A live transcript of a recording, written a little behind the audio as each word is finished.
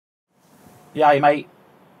Yeah, mate.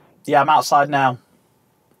 Yeah, I'm outside now.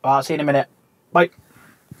 Alright, see you in a minute. Bye.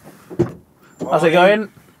 How's it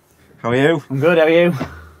going? How are you? I'm good, how are you?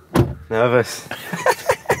 Nervous.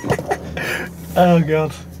 Oh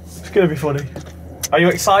god. It's gonna be funny. Are you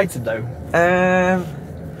excited though?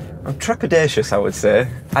 I'm trepidatious, I would say.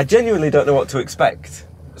 I genuinely don't know what to expect.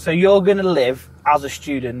 So you're gonna live as a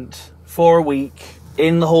student for a week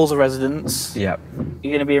in the halls of residence. Yep.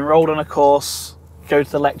 You're gonna be enrolled on a course, go to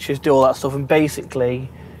the lectures, do all that stuff, and basically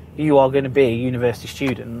you are gonna be a university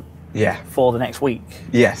student. Yeah. For the next week.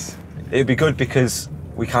 Yes. It'd be good because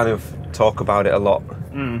we kind of talk about it a lot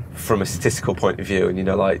from a statistical point of view, and you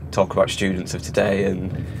know, like talk about students of today,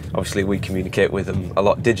 and obviously we communicate with them a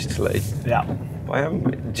lot digitally. Yeah. But I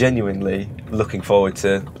am genuinely looking forward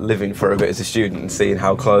to living for a bit as a student and seeing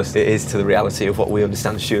how close it is to the reality of what we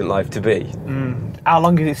understand student life to be. How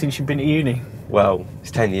long is it since you've been at uni? Well,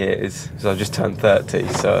 it's 10 years, so I've just turned 30,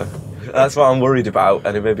 so that's what I'm worried about,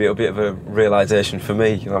 and it may be a bit of a realisation for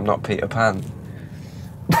me, you know, I'm not Peter Pan.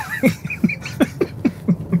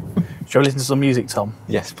 Shall we listen to some music, Tom?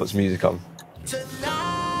 Yes, put some music on.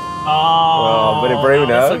 Oh, a bit of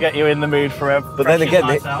Bruno. This will get you in the mood for a But then again,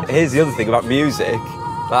 here's the other thing about music.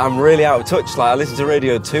 Like, I'm really out of touch. Like, I listen to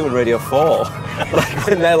Radio 2 and Radio 4. Like,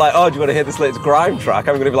 when they're like, oh, do you want to hear this latest grime track?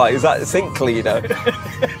 I'm going to be like, is that sync cleaner?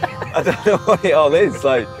 I don't know what it all is.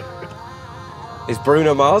 Like, is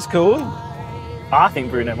Bruno Mars cool? I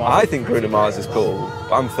think Bruno Mars. I think Bruno Mars is cool.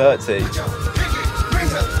 But I'm 30.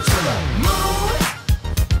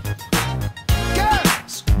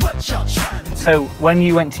 So when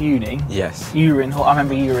you went to uni, Yes. you were in. I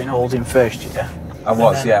remember you were in halls in first year. I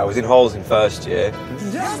was, yeah. I was in halls in first year.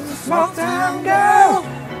 Just a small town girl,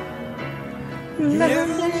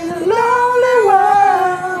 living in a lonely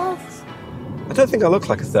world. I don't think I look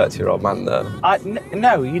like a 30-year-old man, though.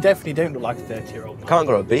 No, you definitely don't look like a 30-year-old man. I can't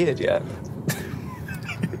grow a beard yet.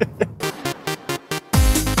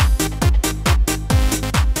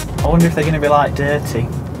 I wonder if they're going to be like dirty.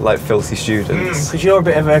 Like filthy students. Because you're a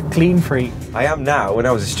bit of a clean freak. I am now. When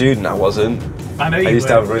I was a student, I wasn't. I know I you used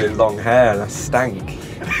to were. have really long hair and I stank.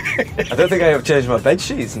 I don't think I ever changed my bed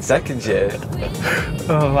sheets in second year.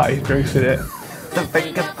 Oh, that is gross, isn't it? The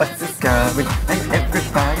finger bus is coming and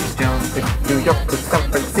everybody's jumping. New York to San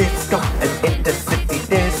Francisco and intercity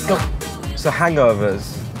disco. So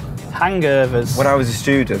hangovers. Hangovers. When I was a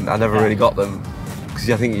student, I never really got them. Because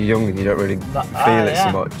I think you're young and you don't really feel it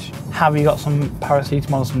so much. Have you got some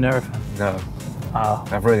paracetamol and some Nurofen? No. Oh.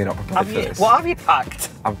 I'm really not prepared for this. What have you packed?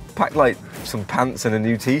 I've packed like some pants and a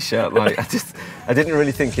new t-shirt. Like I didn't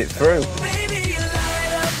really think it through.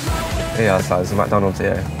 Yeah, there's a McDonald's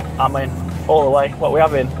here. I'm in. All the way. What are we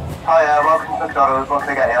having? Hiya, welcome to McDonald's. What can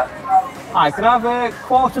I get you? Hi, could I have a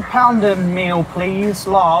quarter-pounder meal, please?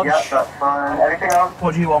 Large. Yeah, that's fine. Anything else?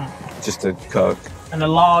 What do you want? Just a Coke. And a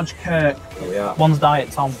large Kirk. Yeah. One's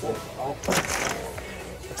diet, Tom. I'll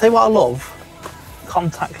tell you what I love?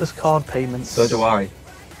 Contactless card payments. So do I. I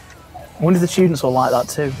wonder if the students will like that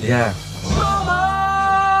too. Yeah.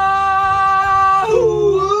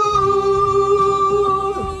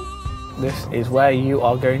 This is where you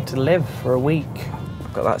are going to live for a week.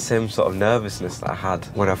 I've got that same sort of nervousness that I had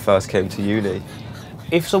when I first came to uni.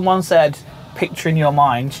 If someone said, picture in your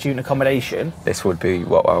mind student accommodation, This would be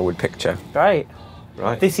what I would picture. right,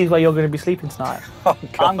 Right. this is where you're going to be sleeping tonight. Oh,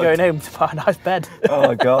 God. I'm going home to find a nice bed.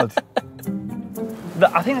 Oh, God.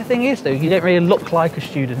 I think the thing is, though, you don't really look like a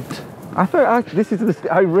student. I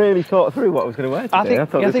really thought through what I was going to wear today. I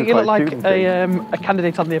think you look like a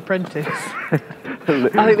candidate on The Apprentice. I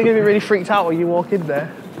think they're going to be really freaked out when you walk in there.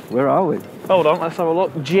 Where are we? Hold on, let's have a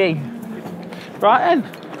look. G. Right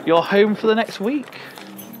then, you're home for the next week.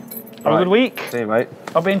 Have a good week. See you, mate.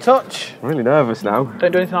 I'll be in touch. I'm really nervous now.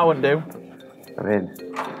 Don't do anything I wouldn't do. I'm in.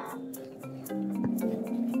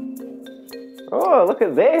 Oh, look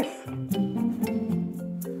at this.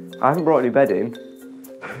 I haven't brought any bedding.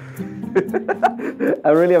 I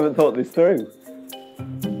really haven't thought this through.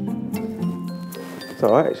 It's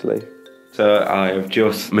alright, actually. So I have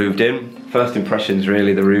just moved in. First impressions,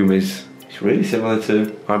 really, the room is really similar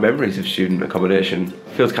to my memories of student accommodation.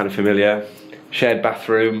 Feels kind of familiar. Shared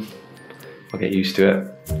bathroom. I'll get used to it.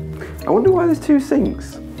 I wonder why there's two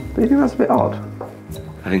sinks. Do you think that's a bit odd?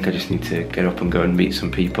 I think I just need to get up and go and meet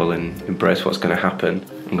some people and embrace what's going to happen.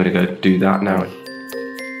 I'm going to go do that now.